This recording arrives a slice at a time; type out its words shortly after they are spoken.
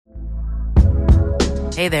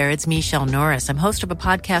Hey there, it's Michelle Norris. I'm host of a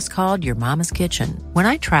podcast called Your Mama's Kitchen. When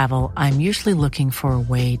I travel, I'm usually looking for a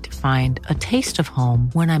way to find a taste of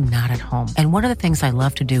home when I'm not at home. And one of the things I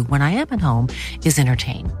love to do when I am at home is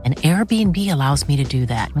entertain. And Airbnb allows me to do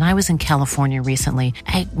that. When I was in California recently,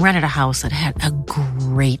 I rented a house that had a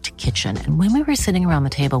great kitchen. And when we were sitting around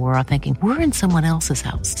the table, we were all thinking, we're in someone else's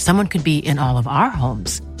house. Someone could be in all of our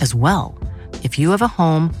homes as well. If you have a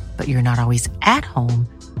home, but you're not always at home,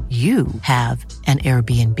 you have an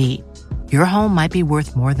Airbnb. Your home might be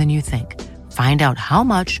worth more than you think. Find out how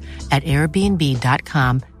much at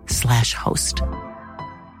airbnb.com/host.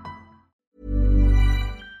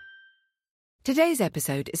 Today's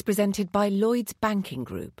episode is presented by Lloyds Banking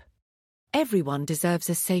Group. Everyone deserves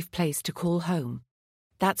a safe place to call home.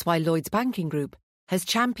 That's why Lloyds Banking Group has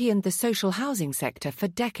championed the social housing sector for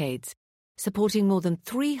decades, supporting more than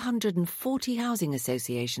 340 housing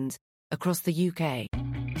associations across the UK.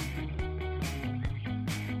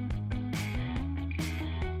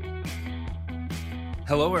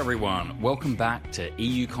 Hello everyone, welcome back to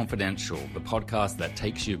EU Confidential, the podcast that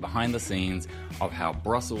takes you behind the scenes of how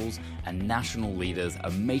Brussels and national leaders are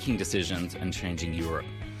making decisions and changing Europe.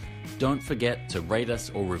 Don't forget to rate us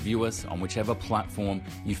or review us on whichever platform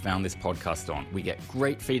you found this podcast on. We get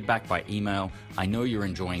great feedback by email. I know you're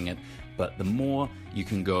enjoying it, but the more you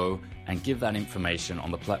can go and give that information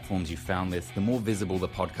on the platforms you found this, the more visible the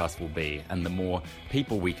podcast will be and the more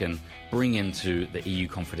people we can bring into the EU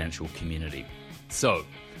Confidential community. So,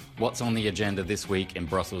 what's on the agenda this week in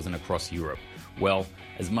Brussels and across Europe? Well,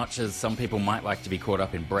 as much as some people might like to be caught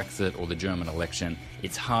up in Brexit or the German election,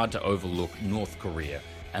 it's hard to overlook North Korea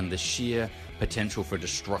and the sheer potential for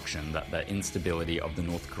destruction that the instability of the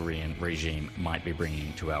North Korean regime might be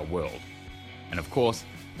bringing to our world. And of course,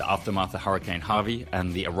 the aftermath of Hurricane Harvey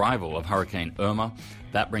and the arrival of Hurricane Irma,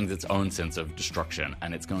 that brings its own sense of destruction,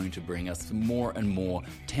 and it's going to bring us more and more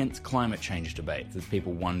tense climate change debates as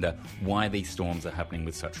people wonder why these storms are happening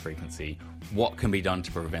with such frequency, what can be done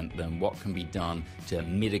to prevent them, what can be done to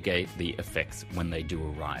mitigate the effects when they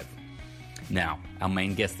do arrive. Now, our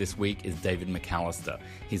main guest this week is David McAllister.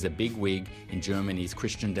 He's a bigwig in Germany's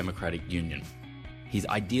Christian Democratic Union. He's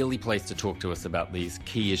ideally placed to talk to us about these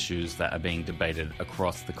key issues that are being debated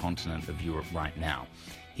across the continent of Europe right now.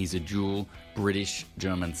 He's a dual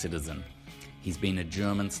British-German citizen. He's been a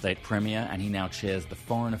German state premier, and he now chairs the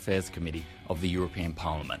Foreign Affairs Committee of the European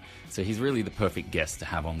Parliament. So he's really the perfect guest to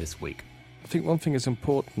have on this week. I think one thing is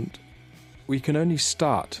important. We can only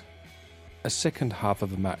start a second half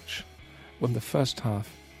of a match when the first half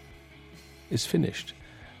is finished.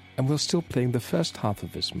 And we're still playing the first half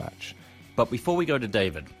of this match. But before we go to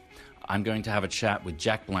David, I'm going to have a chat with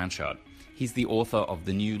Jack Blanchard. He's the author of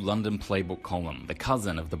the new London Playbook column, the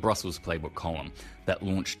cousin of the Brussels Playbook column that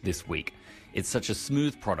launched this week. It's such a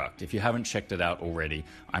smooth product. If you haven't checked it out already,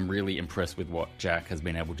 I'm really impressed with what Jack has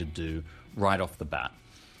been able to do right off the bat.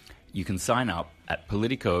 You can sign up at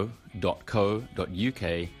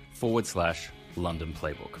politico.co.uk/London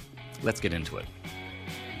Playbook. Let's get into it.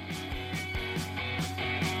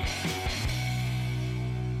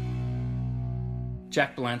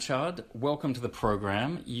 Jack Blanchard, welcome to the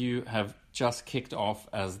program. You have just kicked off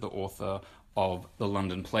as the author of the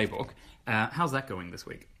London Playbook. How's that going this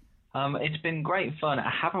week? It's been great fun. I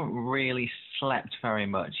haven't really slept very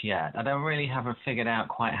much yet. I don't really have figured out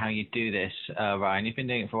quite how you do this, Ryan. You've been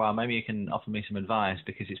doing it for a while. Maybe you can offer me some advice,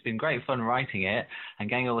 because it's been great fun writing it and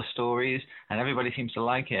getting all the stories, and everybody seems to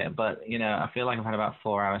like it. But, you know, I feel like I've had about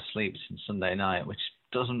 4 hours sleep since Sunday night, which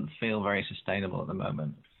doesn't feel very sustainable at the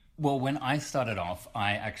moment. Well, when I started off,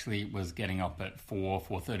 I actually was getting up at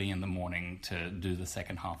 4:30 in the morning to do the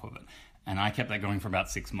second half of it. And I kept that going for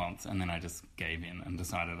about 6 months, and then I just gave in and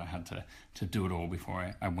decided I had to do it all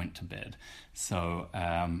before I went to bed. So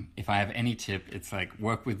if I have any tip, it's like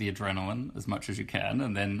work with the adrenaline as much as you can,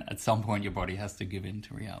 and then at some point your body has to give in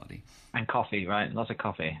to reality. And coffee, right? Lots of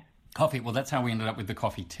coffee. Coffee. Well, that's how we ended up with the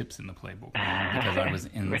coffee tips in the playbook, because I was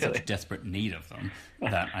in Really? such desperate need of them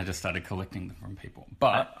that I just started collecting them from people.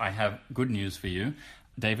 But I have good news for you.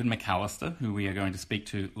 David McAllister, who we are going to speak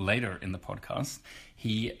to later in the podcast,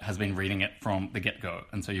 he has been reading it from the get-go.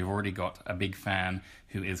 And so you've already got a big fan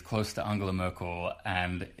who is close to Angela Merkel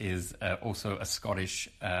and is also a Scottish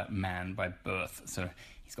man by birth. So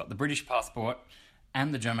he's got the British passport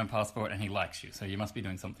and the German passport, and he likes you, so you must be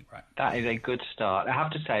doing something right. That is a good start. I have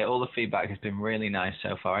to say, all the feedback has been really nice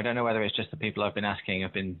so far. I don't know whether it's just the people I've been asking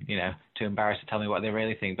have been, too embarrassed to tell me what they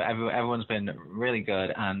really think, but everyone's been really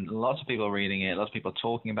good, and lots of people reading it, lots of people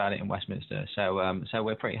talking about it in Westminster, so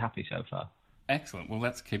we're pretty happy so far. Excellent. Well,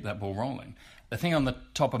 let's keep that ball rolling. The thing on the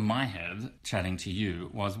top of my head, chatting to you,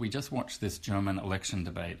 was we just watched this German election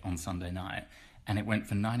debate on Sunday night, and it went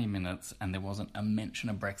for 90 minutes, and there wasn't a mention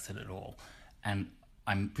of Brexit at all. And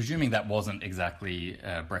I'm presuming that wasn't exactly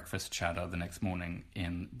breakfast chatter the next morning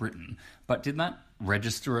in Britain. But did that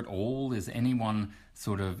register at all? Is anyone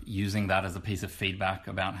sort of using that as a piece of feedback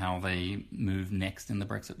about how they move next in the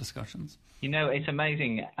Brexit discussions? You know, it's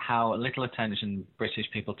amazing how little attention British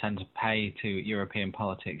people tend to pay to European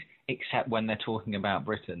politics, except when they're talking about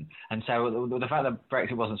Britain. And so the fact that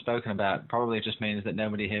Brexit wasn't spoken about probably just means that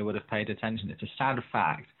nobody here would have paid attention. It's a sad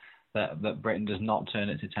fact that Britain does not turn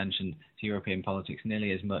its attention to European politics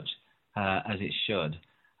nearly as much as it should.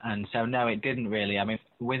 And so, no, it didn't really. I mean,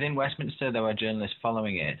 within Westminster, there were journalists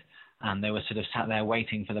following it, and they were sort of sat there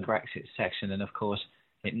waiting for the Brexit section, and of course,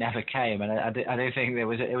 it never came. And I do think it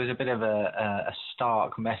was a bit of a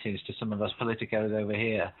stark message to some of us politicos over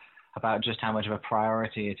here about just how much of a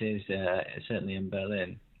priority it is, certainly in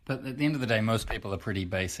Berlin. But at the end of the day, most people are pretty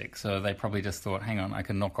basic, so they probably just thought, hang on, I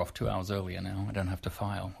can knock off 2 hours earlier now. I don't have to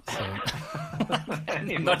file. So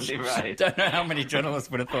I'm not right. Don't know how many journalists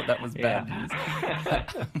would have thought that was bad news.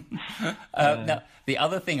 Now, the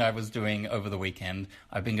other thing I was doing over the weekend,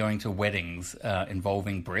 I've been going to weddings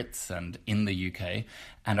involving Brits and in the UK,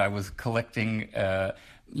 and I was collecting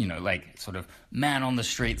like sort of man on the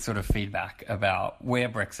street sort of feedback about where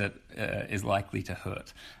Brexit is likely to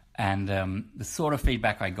hurt. And the sort of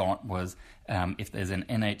feedback I got was if there's an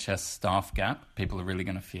NHS staff gap, people are really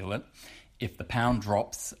going to feel it. If the pound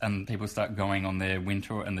drops and people start going on their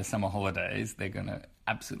winter and their summer holidays, they're going to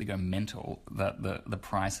absolutely go mental that the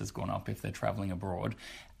price has gone up if they're travelling abroad.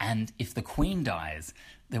 And if the Queen dies,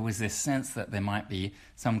 there was this sense that there might be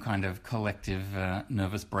some kind of collective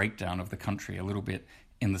nervous breakdown of the country, a little bit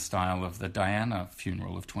in the style of the Diana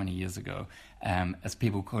funeral of 20 years ago, as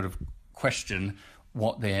people could have questioned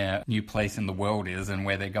what their new place in the world is and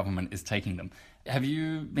where their government is taking them. Have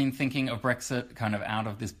you been thinking of Brexit kind of out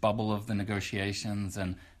of this bubble of the negotiations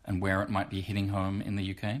and where it might be hitting home in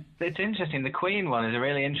the UK? It's interesting. The Queen one is a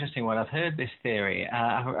really interesting one. I've heard this theory.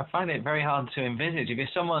 I find it very hard to envisage. If you're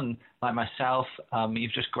someone like myself,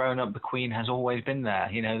 you've just grown up, the Queen has always been there.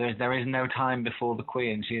 You know, there is no time before the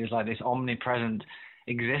Queen. She is like this omnipresent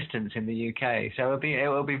existence in the UK. So it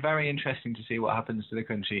will be very interesting to see what happens to the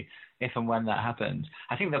country if and when that happens.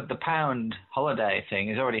 I think that the pound holiday thing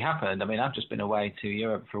has already happened. I mean, I've just been away to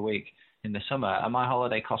Europe for a week in the summer, and my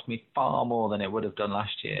holiday cost me far more than it would have done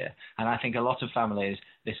last year. And I think a lot of families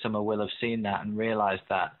this summer will have seen that and realised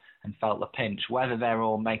that and felt the pinch. Whether they're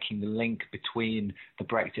all making the link between the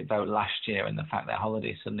Brexit vote last year and the fact that holiday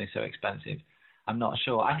is suddenly so expensive, I'm not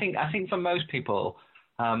sure. I think for most people,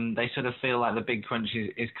 they sort of feel like the big crunch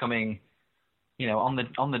is coming, you know, on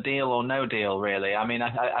the deal or no deal, really. I mean,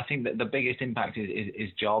 I think that the biggest impact is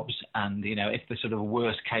jobs, and, you know, if the sort of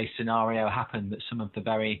worst case scenario happened that some of the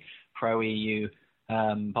very pro-EU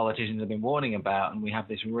politicians have been warning about, and we have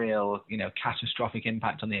this real, you know, catastrophic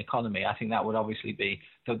impact on the economy, I think that would obviously be,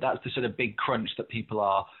 that's the sort of big crunch that people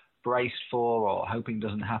are braced for or hoping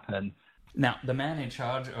doesn't happen. Now, the man in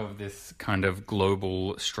charge of this kind of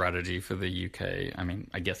global strategy for the UK, I mean,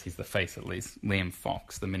 I guess he's the face at least, Liam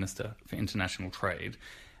Fox, the Minister for International Trade.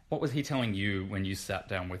 What was he telling you when you sat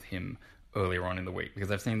down with him earlier on in the week? Because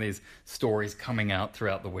I've seen these stories coming out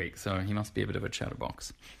throughout the week, so he must be a bit of a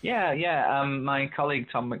chatterbox. Yeah. My colleague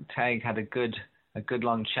Tom McTague had a good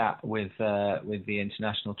long chat with the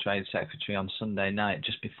International Trade Secretary on Sunday night,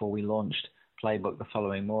 just before we launched Playbook the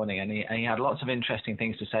following morning, and he had lots of interesting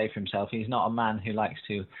things to say for himself. He's not a man who likes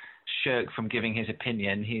to shirk from giving his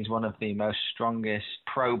opinion. He's one of the most strongest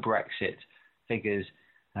pro-Brexit figures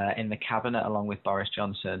in the cabinet, along with Boris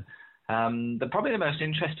Johnson. Probably the most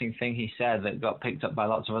interesting thing he said that got picked up by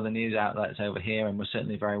lots of other news outlets over here and was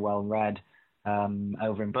certainly very well read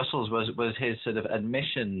over in Brussels was his sort of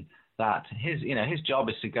admission that his job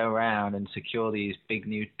is to go around and secure these big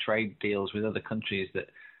new trade deals with other countries that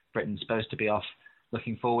Britain's supposed to be off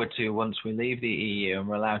looking forward to once we leave the EU and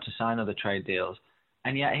we're allowed to sign other trade deals.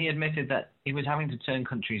 And yet he admitted that he was having to turn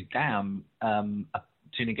countries down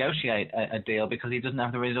to negotiate a deal because he doesn't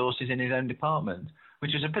have the resources in his own department,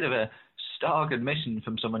 which is a bit of a stark admission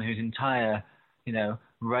from someone whose entire, you know,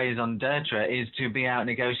 raison d'etre is to be out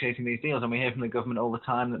negotiating these deals. And we hear from the government all the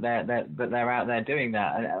time that they're out there doing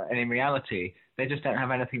that. And in reality, they just don't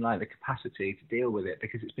have anything like the capacity to deal with it,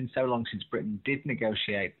 because it's been so long since Britain did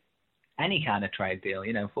negotiate any kind of trade deal,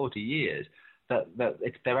 40 years, that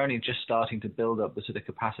they're only just starting to build up the sort of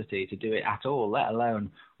capacity to do it at all, let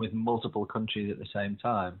alone with multiple countries at the same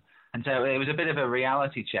time. And so it was a bit of a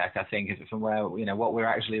reality check, I think, from where, what we're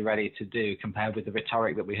actually ready to do compared with the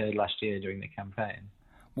rhetoric that we heard last year during the campaign.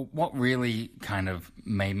 What really kind of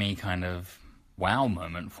made me wow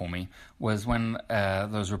moment for me was when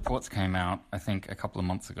those reports came out, I think a couple of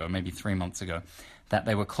months ago, maybe 3 months ago, that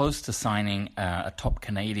they were close to signing a top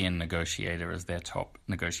Canadian negotiator as their top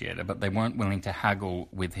negotiator, but they weren't willing to haggle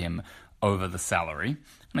with him over the salary.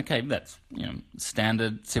 And okay, that's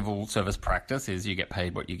standard civil service practice is you get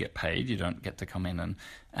paid what you get paid. You don't get to come in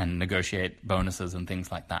and negotiate bonuses and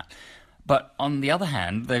things like that. But on the other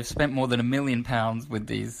hand, they've spent more than £1 million with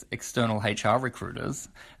these external HR recruiters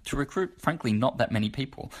to recruit, frankly, not that many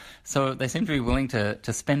people. So they seem to be willing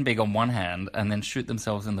to spend big on one hand and then shoot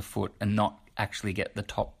themselves in the foot and not actually get the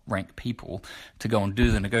top-ranked people to go and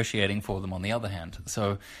do the negotiating for them on the other hand.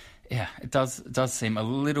 So, yeah, it does seem a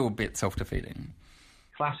little bit self-defeating.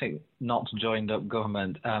 Classic not joined-up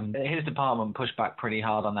government. His department pushed back pretty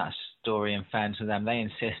hard on that story, in fairness to them. They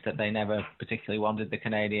insist that they never particularly wanted the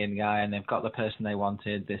Canadian guy, and they've got the person they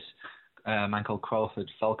wanted, this man called Crawford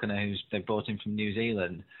Falconer, who's they brought in from New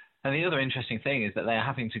Zealand. And the other interesting thing is that they're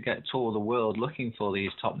having to tour the world looking for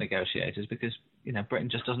these top negotiators because, Britain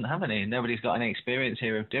just doesn't have any. Nobody's got any experience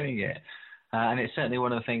here of doing it. And it's certainly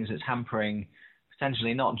one of the things that's hampering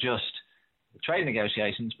potentially not just trade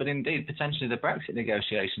negotiations, but indeed potentially the Brexit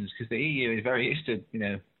negotiations, because the EU is very used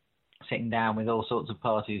to, sitting down with all sorts of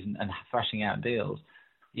parties and thrashing out deals.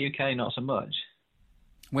 The UK, not so much.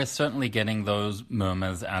 We're certainly getting those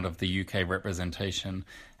murmurs out of the UK representation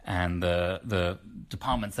and the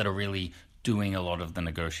departments that are really doing a lot of the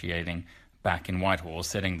negotiating back in Whitehall,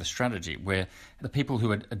 setting the strategy, where the people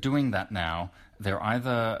who are doing that now, they're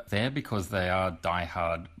either there because they are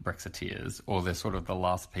diehard Brexiteers or they're sort of the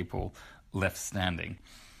last people left standing.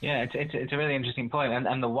 Yeah, it's a really interesting point.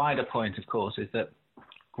 And the wider point, of course, is that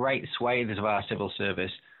great swathes of our civil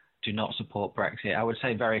service do not support Brexit. I would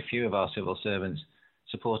say very few of our civil servants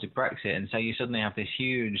supported Brexit. And so you suddenly have this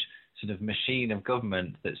huge sort of machine of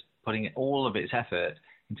government that's putting all of its effort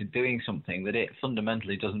into doing something that it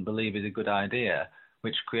fundamentally doesn't believe is a good idea,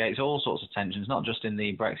 which creates all sorts of tensions, not just in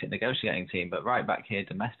the Brexit negotiating team, but right back here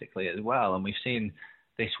domestically as well. And we've seen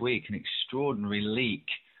this week an extraordinary leak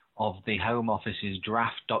of the Home Office's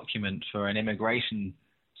draft document for an immigration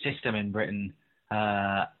system in Britain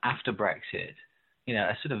after Brexit.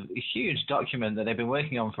 A sort of a huge document that they've been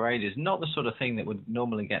working on for ages, not the sort of thing that would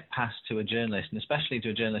normally get passed to a journalist, and especially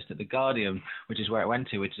to a journalist at The Guardian, which is where it went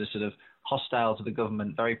to, which is a sort of hostile to the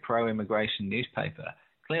government, very pro-immigration newspaper.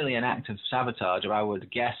 Clearly an act of sabotage, or I would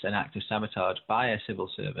guess an act of sabotage by a civil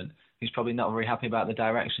servant who's probably not very happy about the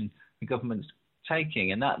direction the government's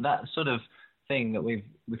taking. And that sort of thing that we've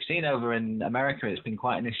seen over in America, it's been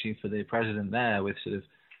quite an issue for the president there, with sort of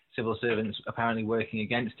civil servants apparently working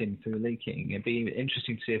against him through leaking. It'd be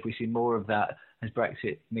interesting to see if we see more of that as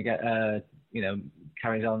Brexit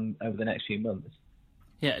carries on over the next few months.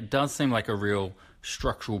 Yeah, it does seem like a real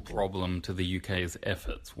structural problem to the UK's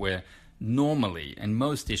efforts, where normally, in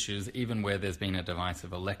most issues, even where there's been a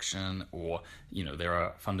divisive election or, there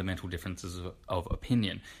are fundamental differences of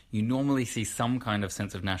opinion, you normally see some kind of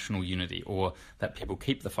sense of national unity, or that people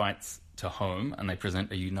keep the fights to home and they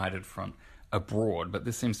present a united front abroad. But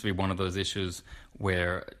this seems to be one of those issues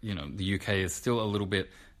where, the UK is still a little bit,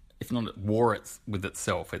 if not at war with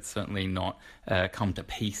itself, it's certainly not come to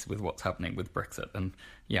peace with what's happening with Brexit. And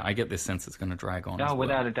yeah, I get this sense it's going to drag on. Oh,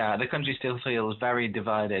 without a doubt. The country still feels very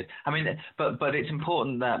divided. I mean, but it's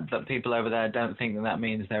important that people over there don't think that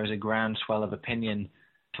means there is a groundswell of opinion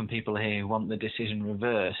from people here who want the decision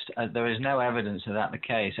reversed. There is no evidence of that the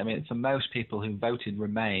case. I mean, for most people who voted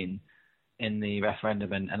Remain in the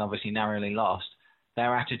referendum and obviously narrowly lost,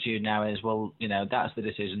 their attitude now is, well, that's the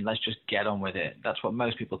decision. Let's just get on with it. That's what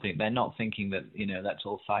most people think. They're not thinking that, let's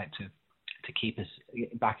all fight to keep us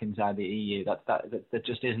back inside the EU. That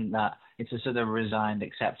just isn't that. It's a sort of resigned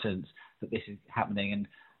acceptance that this is happening. And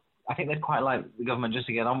I think they'd quite like the government just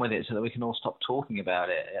to get on with it so that we can all stop talking about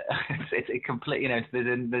it. It's a complete, there's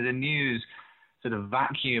a news sort of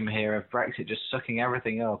vacuum here of Brexit just sucking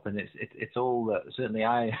everything up, and it's all that certainly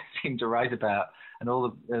I seem to write about, and all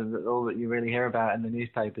that you really hear about in the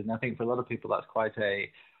newspapers. And I think for a lot of people that's quite a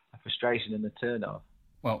frustration and a turn-off.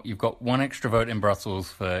 Well, you've got one extra vote in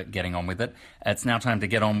Brussels for getting on with it. It's now time to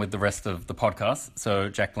get on with the rest of the podcast. So,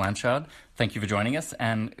 Jack Blanchard, thank you for joining us,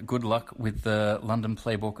 and good luck with the London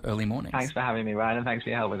Playbook early mornings. Thanks for having me, Ryan, and thanks for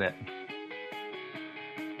your help with it.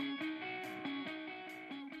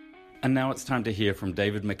 And now it's time to hear from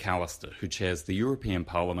David McAllister, who chairs the European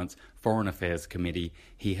Parliament's Foreign Affairs Committee.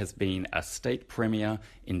 He has been a state premier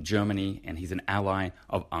in Germany, and he's an ally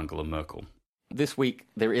of Angela Merkel. This week,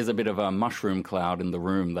 there is a bit of a mushroom cloud in the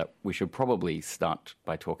room that we should probably start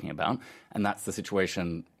by talking about, and that's the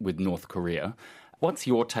situation with North Korea. What's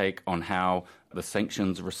your take on how the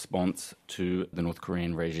sanctions response to the North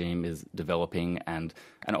Korean regime is developing and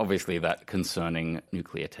obviously that concerning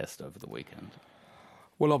nuclear test over the weekend?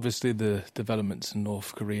 Well, obviously the developments in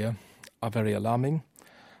North Korea are very alarming.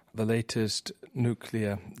 The latest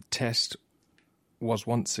nuclear test was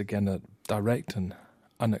once again a direct and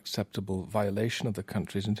unacceptable violation of the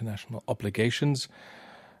country's international obligations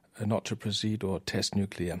not to proceed or test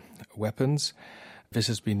nuclear weapons. This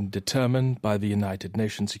has been determined by the United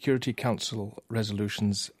Nations Security Council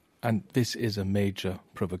resolutions, and this is a major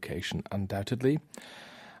provocation, undoubtedly.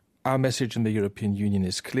 Our message in the European Union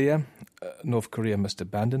is clear. North Korea must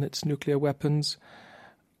abandon its nuclear weapons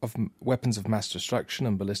of mass destruction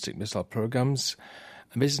and ballistic missile programs.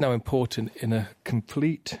 And this is now important in a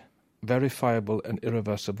complete, verifiable and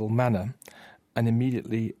irreversible manner, and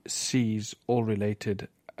immediately cease all related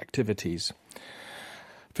activities.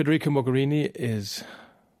 Federica Mogherini is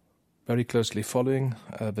very closely following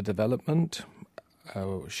the development.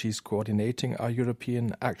 She's coordinating our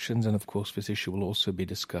European actions, and of course this issue will also be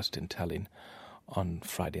discussed in Tallinn on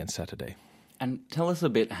Friday and Saturday. And tell us a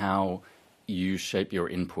bit how you shape your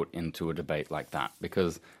input into a debate like that,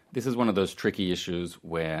 because this is one of those tricky issues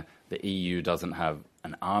where the EU doesn't have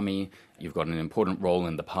an army. You've got an important role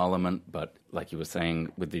in the parliament, but like you were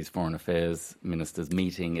saying, with these foreign affairs ministers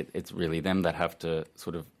meeting, it's really them that have to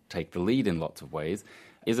sort of take the lead in lots of ways.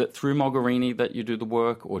 Is it through Mogherini that you do the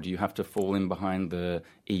work, or do you have to fall in behind the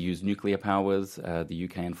EU's nuclear powers, the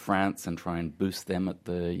UK and France, and try and boost them at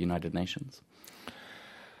the United Nations?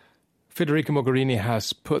 Federica Mogherini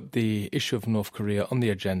has put the issue of North Korea on the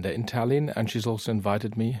agenda in Tallinn, and she's also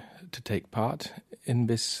invited me to take part in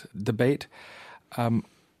this debate.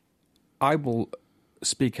 I will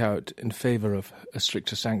speak out in favour of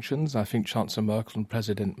stricter sanctions. I think Chancellor Merkel and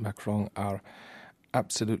President Macron are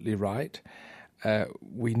absolutely right.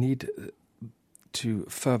 We need to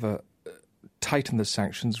further tighten the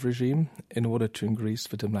sanctions regime in order to increase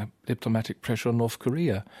the diplomatic pressure on North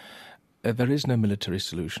Korea. There is no military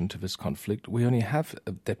solution to this conflict. We only have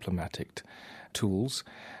diplomatic tools,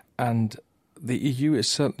 and the EU is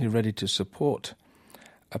certainly ready to support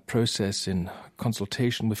a process in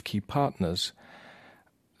consultation with key partners,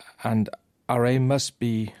 and our aim must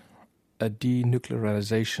be a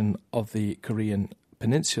denuclearization of the Korean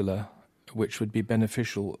peninsula, which would be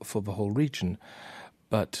beneficial for the whole region.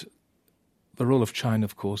 But the role of China,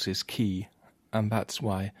 of course, is key, and that's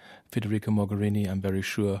why Federica Mogherini, I'm very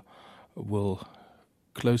sure, will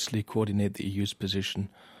closely coordinate the EU's position,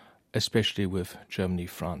 especially with Germany,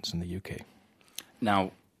 France and the UK.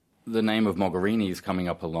 Now, the name of Mogherini is coming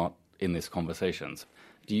up a lot in these conversations.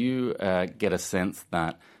 Do you get a sense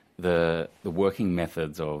that the working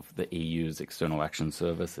methods of the EU's External Action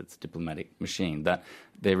Service, its diplomatic machine, that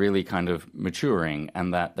they're really kind of maturing,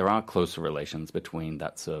 and that there are closer relations between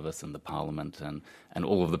that service and the Parliament and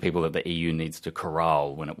all of the people that the EU needs to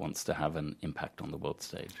corral when it wants to have an impact on the world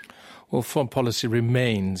stage? Well, foreign policy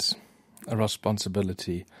remains a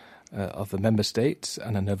responsibility of the member states,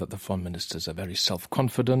 and I know that the foreign ministers are very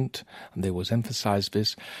self-confident, and they always emphasize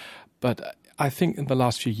this. But I think in the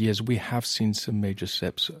last few years we have seen some major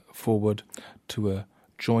steps forward to a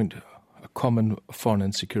joint, a common foreign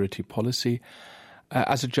and security policy.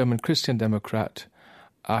 As a German Christian Democrat,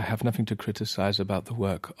 I have nothing to criticize about the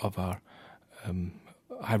work of our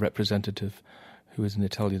High Representative, who is an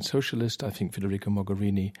Italian socialist. I think Federica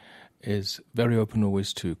Mogherini is very open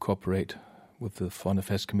always to cooperate with the Foreign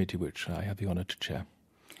Affairs Committee, which I have the honour to chair.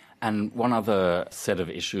 And one other set of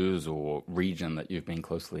issues or region that you've been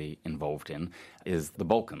closely involved in is the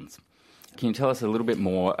Balkans. Can you tell us a little bit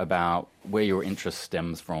more about where your interest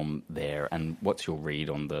stems from there, and what's your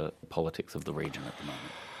read on the politics of the region at the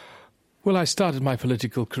moment? Well, I started my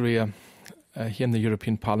political career here in the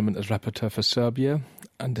European Parliament as rapporteur for Serbia,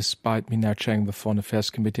 and despite me now chairing the Foreign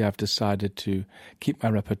Affairs Committee, I've decided to keep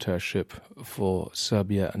my rapporteurship for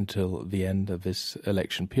Serbia until the end of this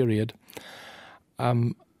election period.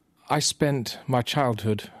 I spent my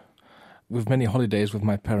childhood with many holidays with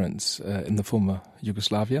my parents in the former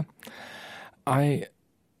Yugoslavia. I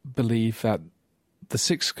believe that the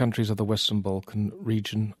 6 countries of the Western Balkan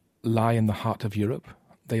region lie in the heart of Europe.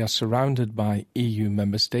 They are surrounded by EU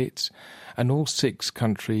member states, and all 6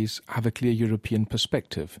 countries have a clear European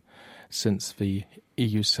perspective since the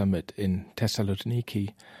EU summit in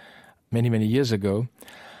Thessaloniki many, many years ago.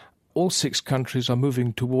 All 6 countries are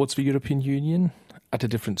moving towards the European Union at a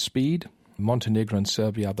different speed. Montenegro and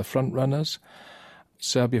Serbia are the front runners.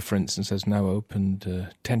 Serbia, for instance, has now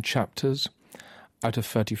opened 10 chapters. out of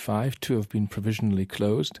 35. 2 have been provisionally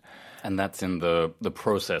closed. And that's in the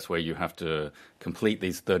process where you have to complete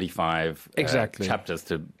these 35 chapters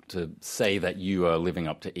to say that you are living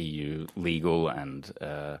up to EU legal and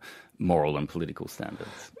moral and political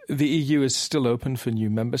standards. The EU is still open for new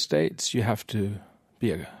member states. You have to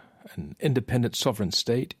be an independent sovereign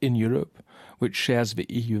state in Europe which shares the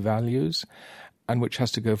EU values and which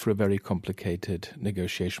has to go through a very complicated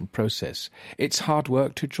negotiation process. It's hard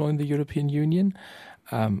work to join the European Union,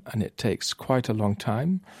 and it takes quite a long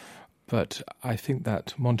time. But I think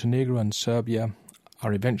that Montenegro and Serbia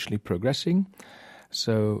are eventually progressing,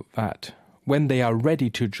 so that when they are ready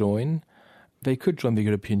to join, they could join the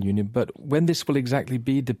European Union. But when this will exactly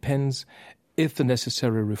be depends if the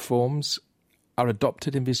necessary reforms are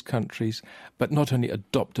adopted in these countries, but not only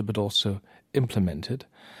adopted but also implemented.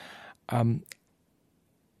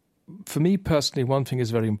 For me personally, one thing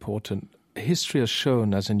is very important. History has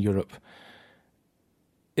shown, as in Europe,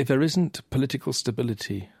 if there isn't political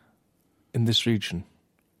stability in this region,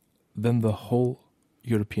 then the whole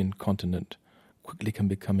European continent quickly can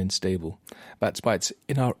become unstable. That's why it's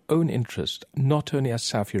in our own interest, not only as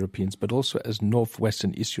South Europeans, but also as Northwest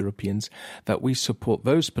and East Europeans, that we support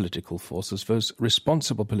those political forces, those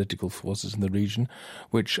responsible political forces in the region,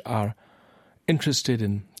 which are interested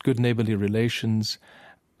in good neighbourly relations,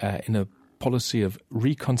 in a policy of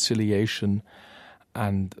reconciliation,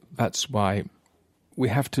 and that's why we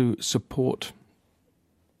have to support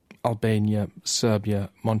Albania, Serbia,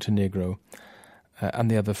 Montenegro, and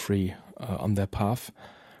the other 3 on their path.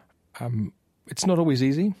 It's not always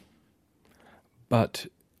easy, but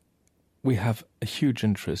we have a huge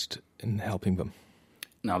interest in helping them.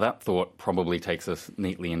 Now, that thought probably takes us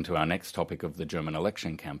neatly into our next topic of the German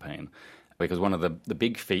election campaign, because one of the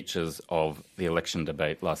big features of the election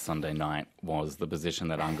debate last Sunday night was the position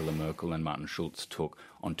that Angela Merkel and Martin Schulz took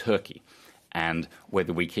on Turkey, and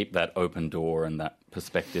whether we keep that open door and that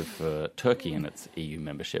perspective for Turkey and its EU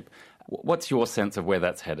membership. What's your sense of where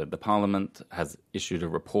that's headed? The Parliament has issued a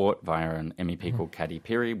report via an MEP called Kadi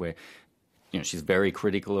Piri, where she's very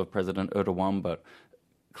critical of President Erdogan, but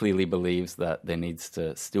clearly believes that there needs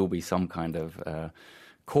to still be some kind of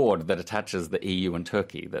cord that attaches the EU and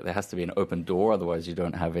Turkey, that there has to be an open door, otherwise you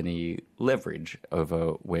don't have any leverage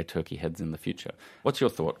over where Turkey heads in the future. What's your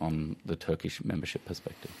thought on the Turkish membership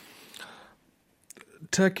perspective?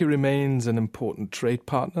 Turkey remains an important trade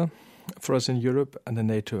partner for us in Europe and a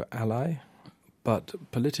NATO ally, but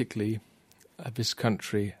politically this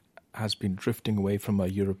country has been drifting away from our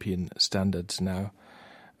European standards now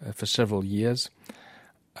for several years.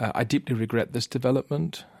 I deeply regret this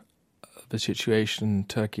development. The situation in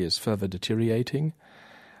Turkey is further deteriorating,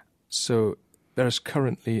 so there is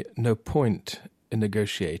currently no point in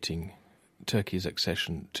negotiating Turkey's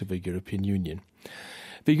accession to the European Union.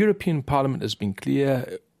 The European Parliament has been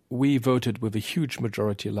clear. We voted with a huge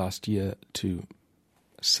majority last year to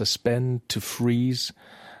suspend, to freeze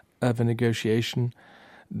the negotiations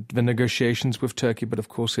with Turkey, but of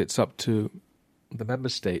course it's up to the member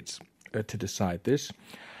states to decide this.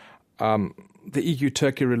 The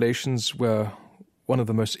EU-Turkey relations were one of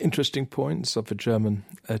the most interesting points of the German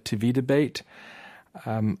TV debate.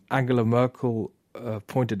 Angela Merkel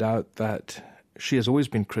pointed out that she has always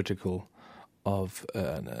been critical of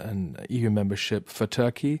an EU membership for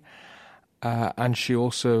Turkey, and she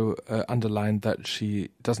also underlined that she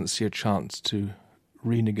doesn't see a chance to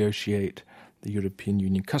renegotiate the European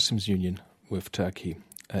Union customs union with Turkey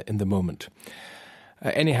in the moment.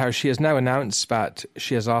 Anyhow, she has now announced that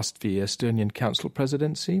she has asked the Estonian Council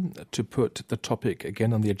presidency to put the topic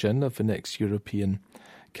again on the agenda for next European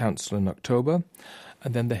Council in October,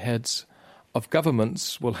 and then the heads of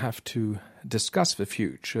governments will have to discuss the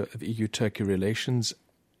future of EU-Turkey relations,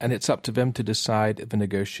 and it's up to them to decide if the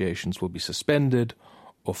negotiations will be suspended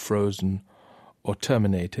or frozen or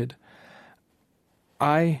terminated.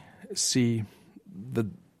 I see the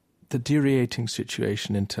deteriorating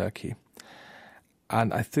situation in Turkey,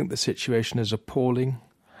 and I think the situation is appalling.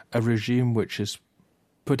 A regime which is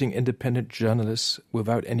putting independent journalists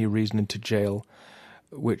without any reason into jail,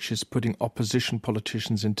 which is putting opposition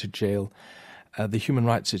politicians into jail. The human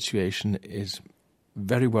rights situation is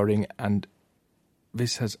very worrying, and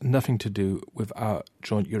this has nothing to do with our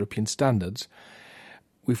joint European standards.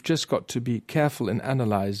 We've just got to be careful in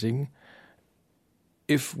analysing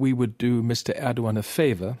if we would do Mr. Erdogan a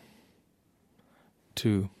favour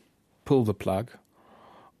to pull the plug,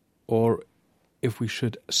 or if we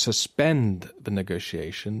should suspend the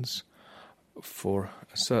negotiations for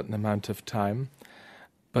a certain amount of time,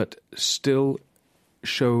 but still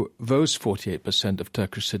show those 48% of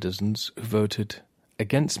Turkish citizens who voted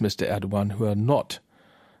against Mr. Erdogan, who are not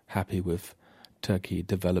happy with Turkey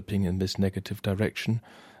developing in this negative direction,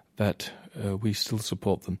 that we still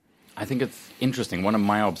support them. I think it's interesting. One of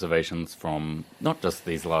my observations from not just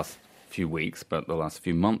these last few weeks, but the last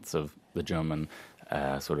few months of the German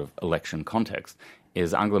sort of election context,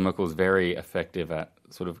 is Angela Merkel is very effective at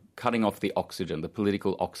sort of cutting off the oxygen, the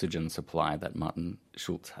political oxygen supply that Martin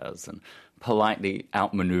Schulz has, and politely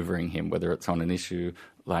outmaneuvering him, whether it's on an issue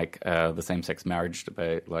like the same-sex marriage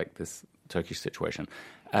debate, like this Turkish situation.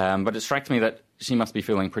 But it strikes me that she must be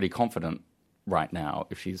feeling pretty confident right now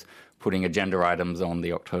if she's putting agenda items on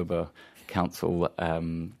the October Council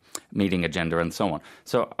meeting agenda and so on.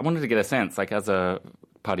 So I wanted to get a sense, like as a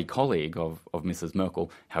party colleague of Mrs.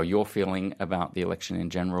 Merkel, how you're feeling about the election in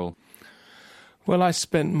general. Well, I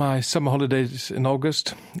spent my summer holidays in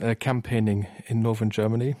August campaigning in northern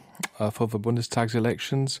Germany for the Bundestag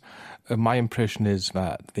elections. My impression is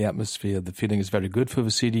that the atmosphere, the feeling is very good for the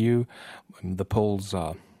CDU. The polls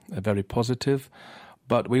are very positive.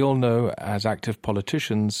 But we all know, as active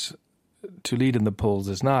politicians, to lead in the polls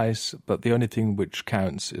is nice, but the only thing which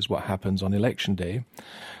counts is what happens on election day.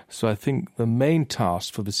 So I think the main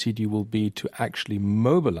task for the CDU will be to actually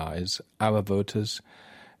mobilize our voters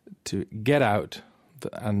to get out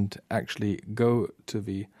and actually go to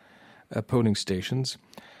the polling stations.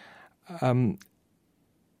 The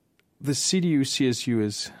CDU-CSU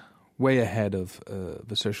is way ahead of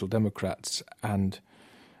the Social Democrats, and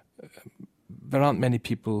there aren't many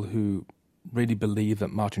people who really believe that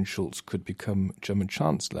Martin Schulz could become German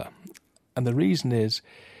Chancellor. And the reason is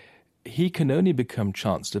he can only become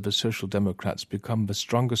Chancellor if the Social Democrats become the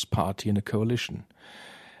strongest party in a coalition.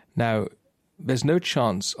 Now, there's no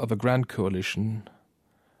chance of a grand coalition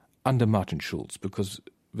under Martin Schulz because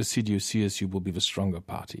the CDU-CSU will be the stronger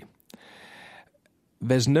party.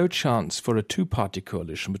 There's no chance for a two-party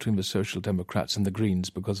coalition between the Social Democrats and the Greens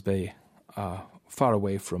because they are far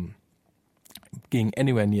away from being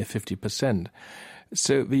anywhere near 50%.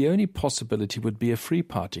 So the only possibility would be a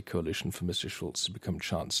three-party coalition for Mr. Schulz to become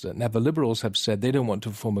Chancellor. Now, the Liberals have said they don't want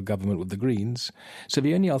to form a government with the Greens, so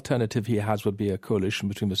the only alternative he has would be a coalition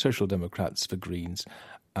between the Social Democrats, the Greens,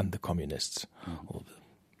 and the Communists, or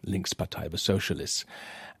the Linkspartei, the Socialists.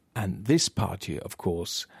 And this party, of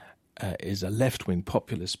course, is a left-wing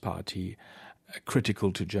populist party,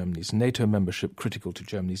 critical to Germany's NATO membership, critical to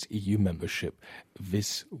Germany's EU membership.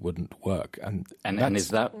 This wouldn't work. And is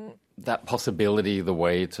that possibility the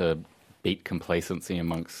way to beat complacency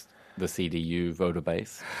amongst the CDU voter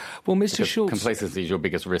base? Well, Mr. Schulz... Complacency is your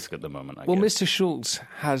biggest risk at the moment, I guess. Well, Mr. Schulz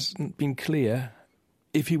hasn't been clear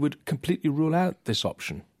if he would completely rule out this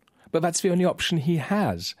option. But that's the only option he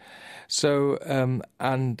has. So,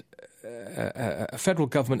 a federal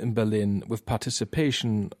government in Berlin with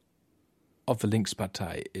participation of the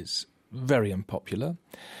Linkspartei is very unpopular.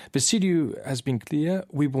 The CDU has been clear,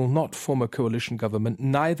 we will not form a coalition government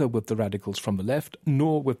neither with the radicals from the left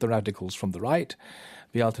nor with the radicals from the right,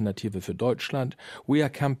 the Alternative für Deutschland. We are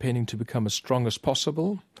campaigning to become as strong as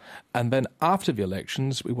possible, and then after the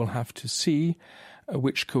elections we will have to see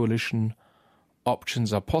which coalition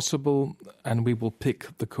options are possible, and we will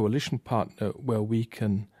pick the coalition partner where we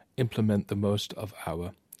can implement the most of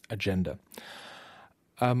our agenda.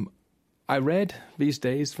 I read these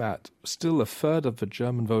days that still a third of the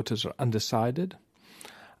German voters are undecided.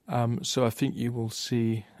 So I think you will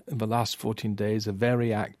see in the last 14 days a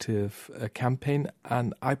very active campaign,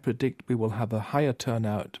 and I predict we will have a higher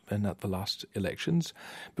turnout than at the last elections,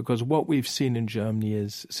 because what we've seen in Germany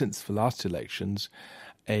is, since the last elections,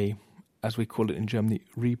 as we call it in Germany,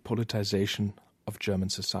 repoliticization of German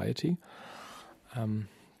society.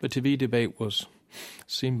 The TV debate was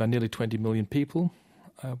seen by nearly 20 million people.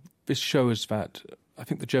 This shows that I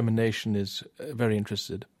think the German nation is very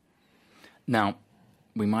interested. Now,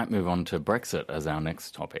 we might move on to Brexit as our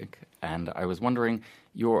next topic. And I was wondering,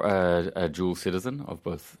 you're a dual citizen of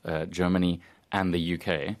both Germany and the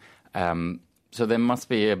UK. So there must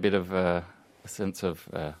be a bit of a sense of,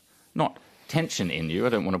 not tension in you, I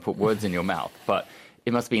don't want to put words in your mouth, but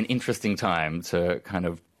it must be an interesting time to kind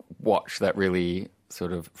of watch that really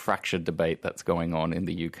sort of fractured debate that's going on in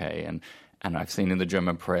the UK. And I've seen in the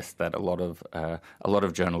German press that a lot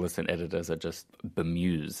of journalists and editors are just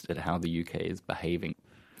bemused at how the UK is behaving.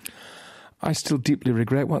 I still deeply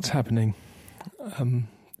regret what's happening.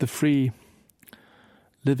 The three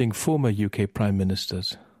living former UK Prime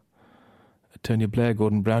Ministers, Tony Blair,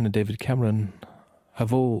 Gordon Brown and David Cameron,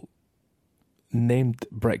 have all named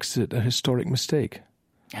Brexit a historic mistake.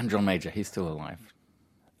 And John Major, he's still alive.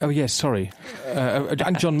 Oh, yes, sorry.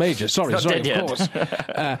 And John Major, sorry, of course.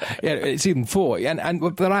 Yeah, it's even four. And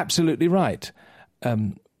they're absolutely right.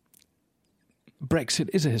 Brexit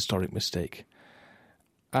is a historic mistake.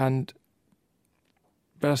 And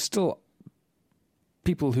there are still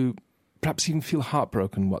people who perhaps even feel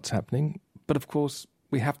heartbroken what's happening. But of course,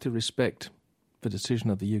 we have to respect the decision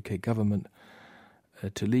of the UK government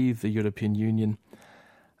to leave the European Union.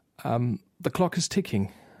 The clock is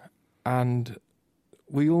ticking, and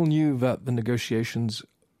we all knew that the negotiations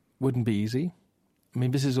wouldn't be easy. I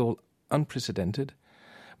mean, this is all unprecedented.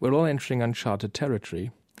 We're all entering uncharted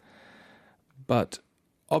territory. But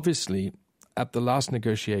obviously, at the last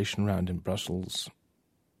negotiation round in Brussels,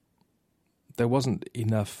 there wasn't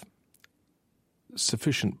enough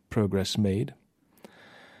sufficient progress made.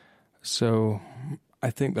 So I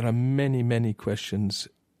think there are many, many questions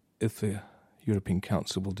if the European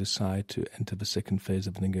Council will decide to enter the second phase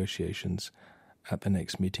of negotiations at the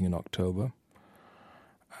next meeting in October.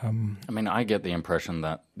 I mean, I get the impression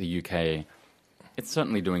that the UK, it's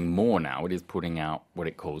certainly doing more now. It is putting out what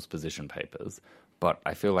it calls position papers, but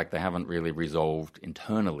I feel like they haven't really resolved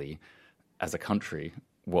internally as a country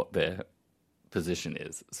what their position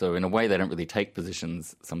is. So in a way, they don't really take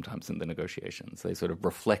positions sometimes in the negotiations. They sort of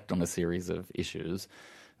reflect on a series of issues,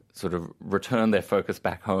 sort of return their focus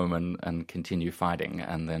back home and continue fighting.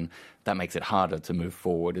 And then that makes it harder to move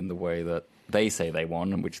forward in the way that they say they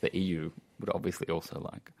want, and which the EU would obviously also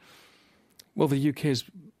like. Well, the UK has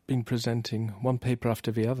been presenting one paper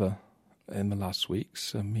after the other in the last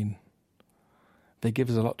weeks. I mean, they give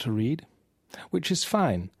us a lot to read, which is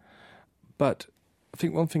fine. But I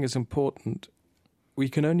think one thing is important. We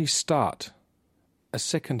can only start a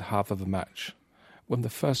second half of a match when the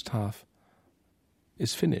first half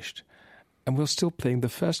is finished. And we're still playing the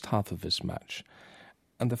first half of this match.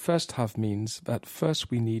 And the first half means that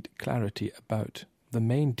first we need clarity about the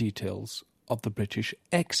main details of the British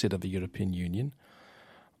exit of the European Union,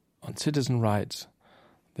 on citizen rights,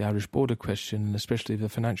 the Irish border question, and especially the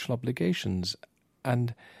financial obligations.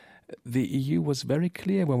 And the EU was very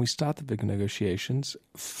clear when we started the negotiations.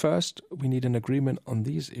 First, we need an agreement on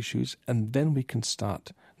these issues, and then we can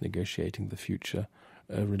start negotiating the future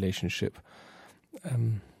relationship.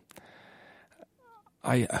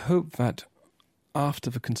 I hope that after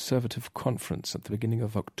the Conservative conference at the beginning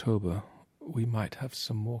of October, we might have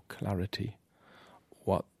some more clarity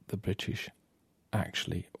what the British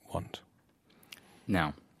actually want.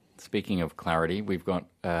 Now, speaking of clarity, we've got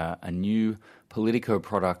a new Politico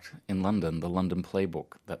product in London, the London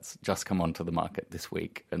Playbook, that's just come onto the market this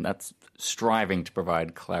week. And that's striving to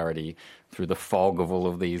provide clarity through the fog of all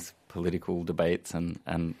of these political debates and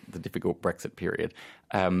the difficult Brexit period.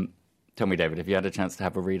 Tell me, David, have you had a chance to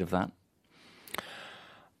have a read of that?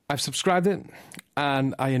 I've subscribed it,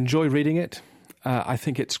 and I enjoy reading it. I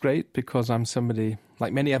think it's great because I'm somebody,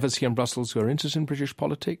 like many others here in Brussels, who are interested in British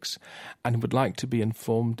politics and would like to be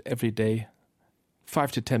informed every day,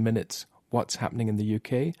 5 to 10 minutes, what's happening in the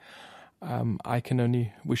UK. I can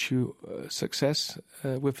only wish you success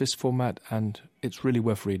with this format, and it's really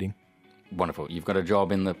worth reading. Wonderful. You've got a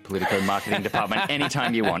job in the Politico marketing department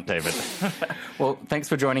anytime you want, David. Well, thanks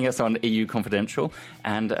for joining us on EU Confidential,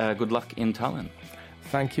 and good luck in Tallinn.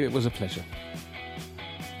 Thank you. It was a pleasure.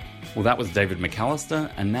 Well, that was David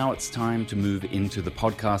McAllister, and now it's time to move into the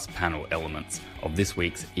podcast panel elements of this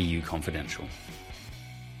week's EU Confidential.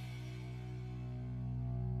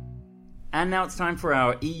 And now it's time for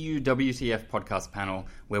our EU WTF podcast panel.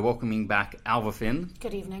 We're welcoming back Ailbhe Finn.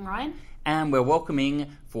 Good evening, Ryan. And we're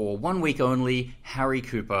welcoming, for 1 week only, Harry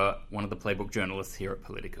Cooper, one of the Playbook journalists here at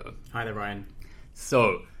Politico. Hi there, Ryan.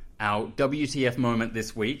 So, our WTF moment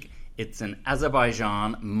this week, it's an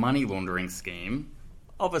Azerbaijan money laundering scheme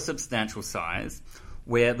of a substantial size,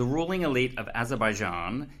 where the ruling elite of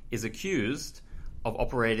Azerbaijan is accused of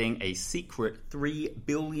operating a secret €3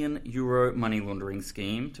 billion money laundering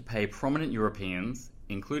scheme to pay prominent Europeans,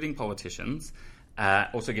 including politicians,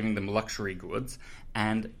 also giving them luxury goods,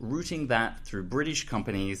 and routing that through British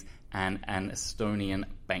companies and an Estonian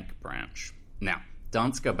bank branch. Now,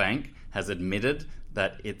 Danske Bank has admitted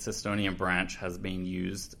that its Estonian branch has been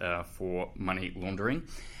used for money laundering.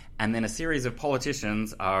 And then a series of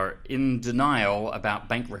politicians are in denial about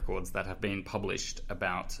bank records that have been published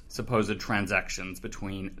about supposed transactions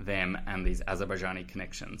between them and these Azerbaijani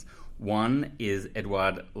connections. One is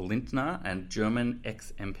Eduard Lindner, a German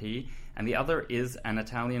ex-MP, and the other is an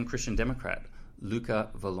Italian Christian Democrat, Luca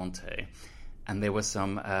Volonté. And there were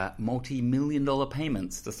some multi-million-dollar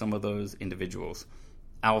payments to some of those individuals.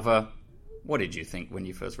 Ailbhe, what did you think when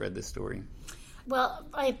you first read this story? Well,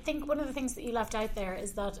 I think one of the things that you left out there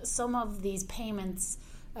is that some of these payments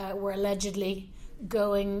were allegedly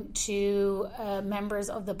going to members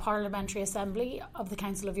of the Parliamentary Assembly of the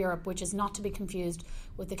Council of Europe, which is not to be confused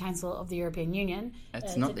with the Council of the European Union.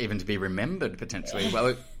 It's not even to be remembered, potentially.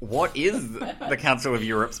 Well, what is the Council of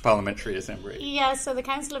Europe's Parliamentary Assembly? Yeah, so the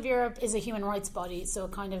Council of Europe is a human rights body, so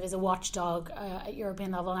it kind of is a watchdog at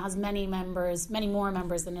European level, and has many more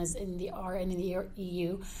members than is in the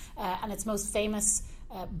EU. And its most famous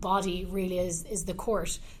body really is the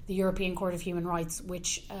court, the European Court of Human Rights,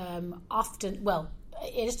 which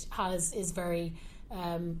is very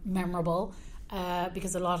memorable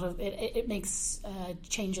because a lot of it makes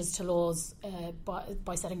changes to laws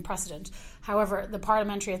by setting precedent. However, the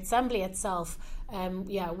Parliamentary Assembly itself,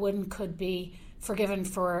 one could be forgiven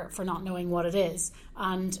for not knowing what it is,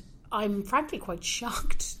 and I'm frankly quite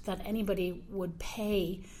shocked that anybody would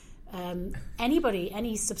pay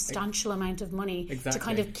any substantial amount of money to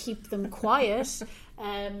kind of keep them quiet.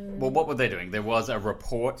 Well, what were they doing? There was a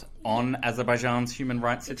report on Azerbaijan's human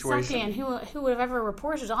rights situation. Exactly, and who would have ever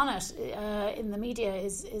reported on it in the media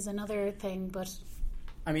is another thing. But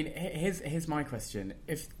I mean, here's my question: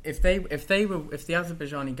 if the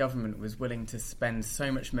Azerbaijani government was willing to spend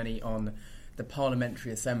so much money on the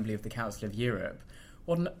Parliamentary Assembly of the Council of Europe,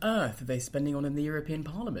 what on earth are they spending on in the European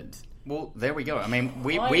Parliament? Well, there we go. I mean,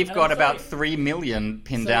 we've got about 3 million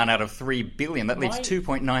pinned down out of 3 billion. That leaves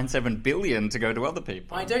 2.97 billion to go to other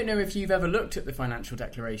people. I don't know if you've ever looked at the financial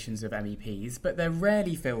declarations of MEPs, but they're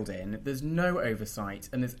rarely filled in. There's no oversight,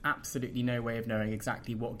 and there's absolutely no way of knowing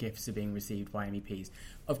exactly what gifts are being received by MEPs.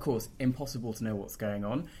 Of course, impossible to know what's going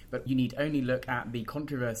on, but you need only look at the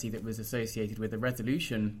controversy that was associated with the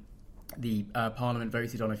resolution the Parliament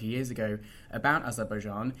voted on a few years ago about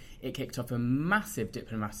Azerbaijan. It kicked off a massive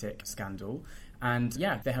diplomatic scandal, and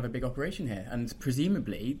they have a big operation here, and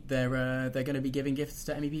presumably they're going to be giving gifts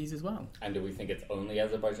to MEPs as well. And do we think it's only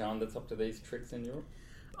Azerbaijan that's up to these tricks in Europe?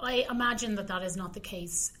 I imagine that is not the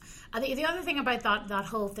case. The other thing about that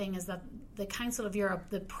whole thing is that the Council of Europe,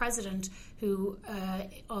 the president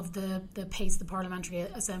of the PACE, the Parliamentary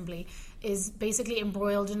Assembly, is basically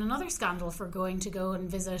embroiled in another scandal for going to go and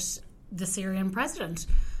visit the Syrian president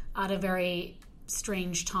at a very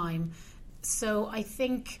strange time. So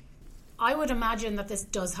I would imagine that this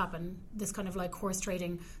does happen, this kind of like horse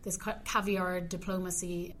trading, this caviar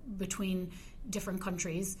diplomacy between different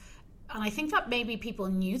countries. And I think that maybe people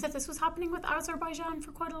knew that this was happening with Azerbaijan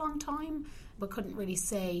for quite a long time, but couldn't really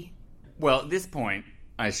say. Well, at this point,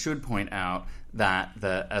 I should point out that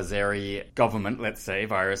the Azeri government, let's say,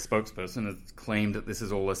 via a spokesperson, has claimed that this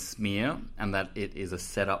is all a smear and that it is a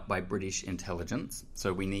setup by British intelligence.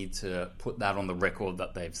 So we need to put that on the record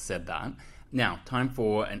that they've said that. Now, time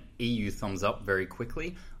for an EU thumbs up very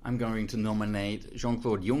quickly. I'm going to nominate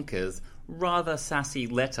Jean-Claude Juncker's rather sassy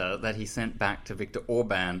letter that he sent back to Viktor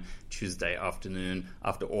Orban Tuesday afternoon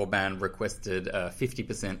after Orban requested a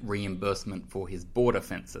 50% reimbursement for his border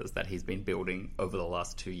fences that he's been building over the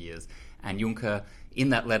last 2 years. And Juncker, in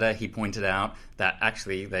that letter, he pointed out that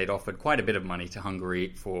actually they'd offered quite a bit of money to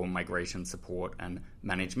Hungary for migration support and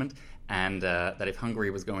management, and that if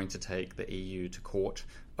Hungary was going to take the EU to court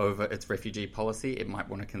over its refugee policy, it might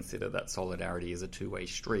want to consider that solidarity is a two-way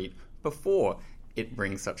street before it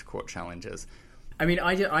brings such court challenges. I mean,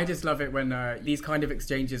 I just love it when these kind of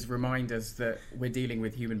exchanges remind us that we're dealing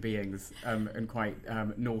with human beings and quite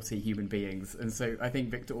naughty human beings. And so I think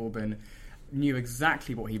Viktor Orban knew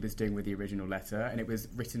exactly what he was doing with the original letter, and it was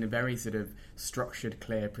written in very sort of structured,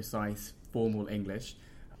 clear, precise, formal English.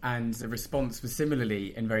 And the response was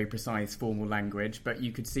similarly in very precise, formal language, but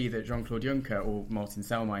you could see that Jean-Claude Juncker or Martin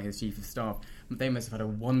Selmayr, his chief of staff, they must have had a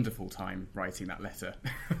wonderful time writing that letter.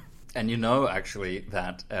 And you know, actually,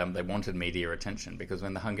 that they wanted media attention, because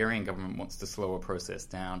when the Hungarian government wants to slow a process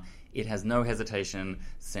down, it has no hesitation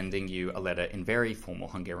sending you a letter in very formal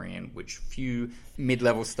Hungarian, which few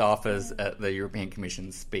mid-level staffers at the European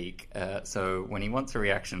Commission speak. So when he wants a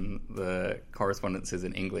reaction, the correspondence is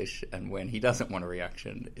in English, and when he doesn't want a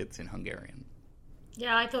reaction, it's in Hungarian.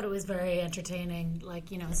 Yeah, I thought it was very entertaining. Like,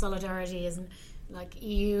 you know, solidarity isn't like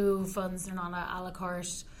EU funds, they're not an a la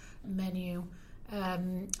carte menu.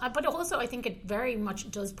 But also I think it very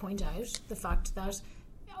much does point out the fact that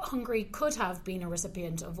Hungary could have been a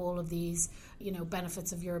recipient of all of these, you know,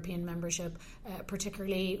 benefits of European membership,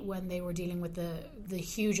 particularly when they were dealing with the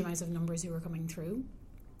huge amounts of numbers who were coming through.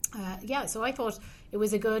 So I thought it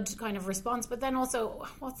was a good kind of response, but then also,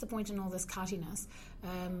 what's the point in all this cattiness?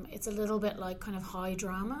 It's a little bit like kind of high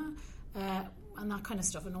drama, and that kind of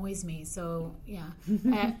stuff annoys me. So,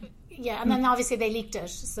 and then obviously they leaked it.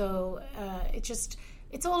 So it just,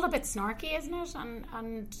 It's all a bit snarky, isn't it?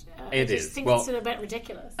 And it I just is. think Well, it's a bit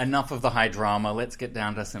ridiculous. Enough of the high drama. Let's get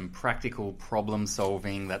down to some practical problem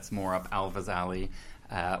solving. That's more up Alva's alley.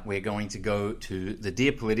 We're going to go to the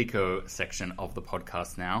Dear Politico section of the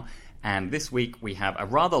podcast now. And this week we have a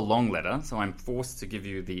rather long letter, so I'm forced to give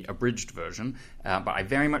you the abridged version. But I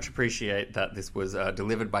very much appreciate that this was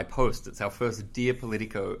delivered by post. It's our first Dear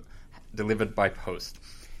Politico delivered by post.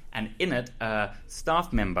 And in it, a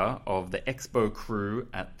staff member of the Expo crew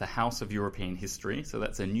at the House of European History, so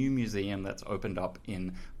that's a new museum that's opened up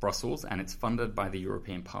in Brussels, and it's funded by the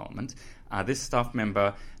European Parliament. This staff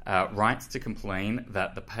member writes to complain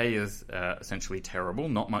that the pay is essentially terrible,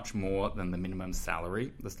 not much more than the minimum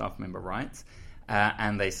salary, the staff member writes.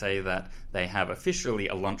 And they say that they have officially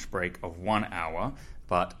a lunch break of 1 hour,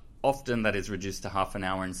 but often that is reduced to half an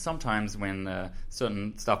hour, and sometimes when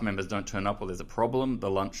certain staff members don't turn up or there's a problem, the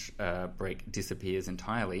lunch break disappears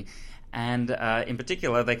entirely. And in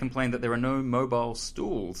particular, they complain that there are no mobile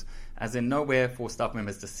stools, as in nowhere for staff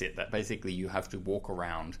members to sit, that basically you have to walk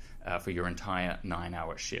around for your entire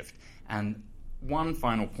 9-hour shift. And one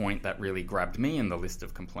final point that really grabbed me in the list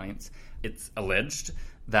of complaints, it's alleged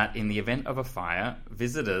that in the event of a fire,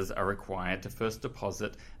 visitors are required to first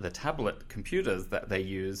deposit the tablet computers that they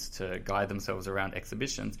use to guide themselves around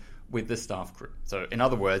exhibitions with the staff crew. So in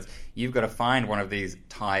other words, you've got to find one of these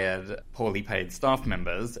tired, poorly paid staff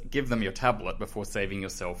members, give them your tablet before saving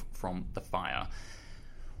yourself from the fire.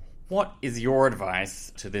 What is your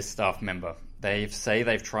advice to this staff member? They say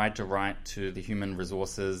they've tried to write to the Human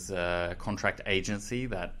Resources contract agency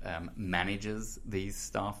that manages these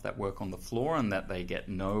staff that work on the floor, and that they get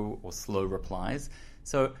no or slow replies.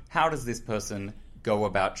 So how does this person go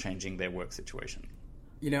about changing their work situation?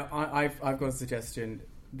 You know, I've got a suggestion.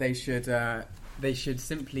 They should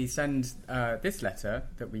simply send this letter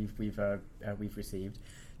that we've received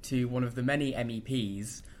to one of the many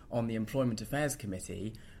MEPs on the Employment Affairs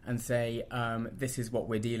Committee and say, this is what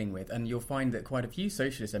we're dealing with. And you'll find that quite a few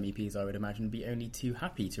socialist MEPs, I would imagine, would be only too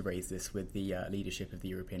happy to raise this with the leadership of the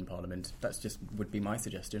European Parliament. That's just would be my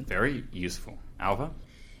suggestion. Very useful. Alva?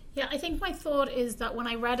 Yeah, I think my thought is that when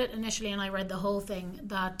I read it initially and I read the whole thing,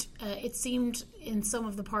 that it seemed in some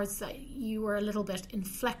of the parts that you were a little bit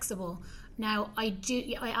inflexible. Now, I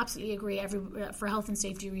absolutely agree. For health and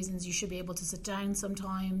safety reasons, you should be able to sit down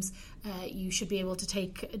sometimes. You should be able to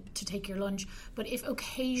take your lunch. But if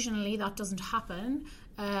occasionally that doesn't happen,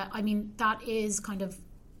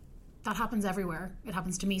 that happens everywhere. It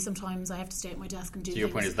happens to me sometimes. I have to stay at my desk and do. So your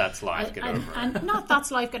point is that's life. Get over it. And not that's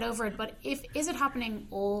life. Get over it. But is it happening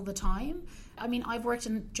all the time? I mean, I've worked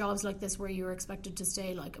in jobs like this where you were expected to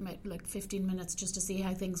stay like 15 minutes just to see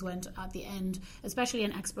how things went at the end, especially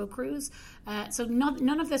in Expo crews. So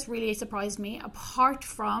none of this really surprised me, apart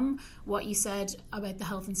from what you said about the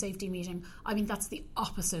health and safety meeting. I mean, that's the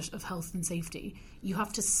opposite of health and safety. You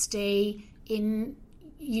have to stay in.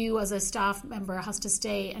 You as a staff member has to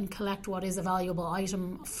stay and collect what is a valuable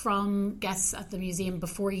item from guests at the museum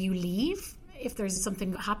before you leave. If there's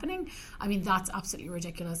something happening, I mean, that's absolutely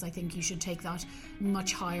ridiculous. I think you should take that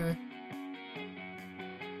much higher.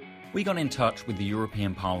 We got in touch with the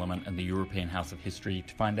European Parliament and the European House of History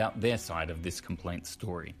to find out their side of this complaint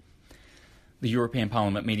story. The European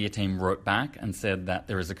Parliament media team wrote back and said that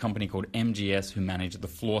there is a company called MGS who manage the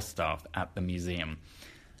floor staff at the museum.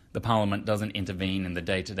 The Parliament doesn't intervene in the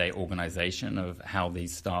day-to-day organisation of how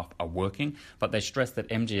these staff are working, but they stress that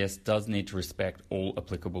MGS does need to respect all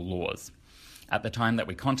applicable laws. At the time that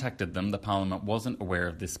we contacted them, the Parliament wasn't aware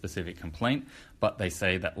of this specific complaint, but they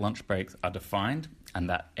say that lunch breaks are defined and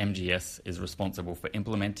that MGS is responsible for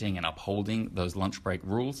implementing and upholding those lunch break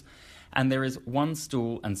rules. And there is one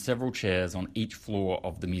stool and several chairs on each floor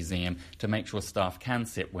of the museum to make sure staff can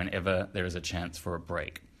sit whenever there is a chance for a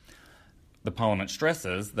break. The Parliament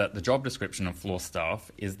stresses that the job description of floor staff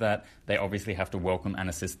is that they obviously have to welcome and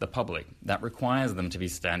assist the public. That requires them to be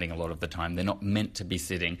standing a lot of the time. They're not meant to be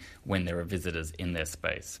sitting when there are visitors in their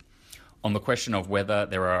space. On the question of whether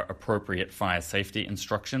there are appropriate fire safety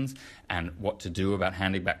instructions and what to do about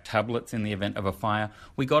handing back tablets in the event of a fire,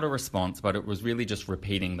 we got a response, but it was really just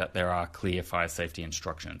repeating that there are clear fire safety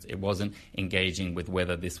instructions. It wasn't engaging with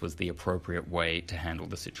whether this was the appropriate way to handle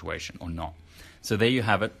the situation or not. So there you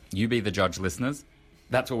have it. You be the judge, listeners.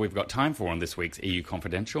 That's all we've got time for on this week's EU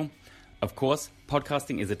Confidential. Of course,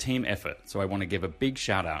 podcasting is a team effort, so I want to give a big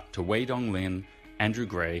shout out to Wei Dong Lin, Andrew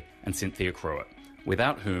Gray, and Cynthia Croat,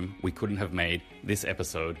 without whom we couldn't have made this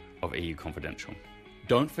episode of EU Confidential.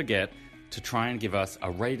 Don't forget to try and give us a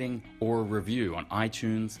rating or a review on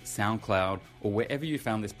iTunes, SoundCloud, or wherever you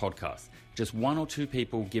found this podcast. Just 1 or 2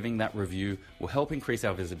 people giving that review will help increase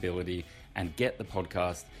our visibility and get the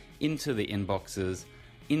podcast into the inboxes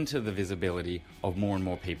into the visibility of more and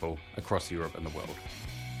more people across Europe and the world.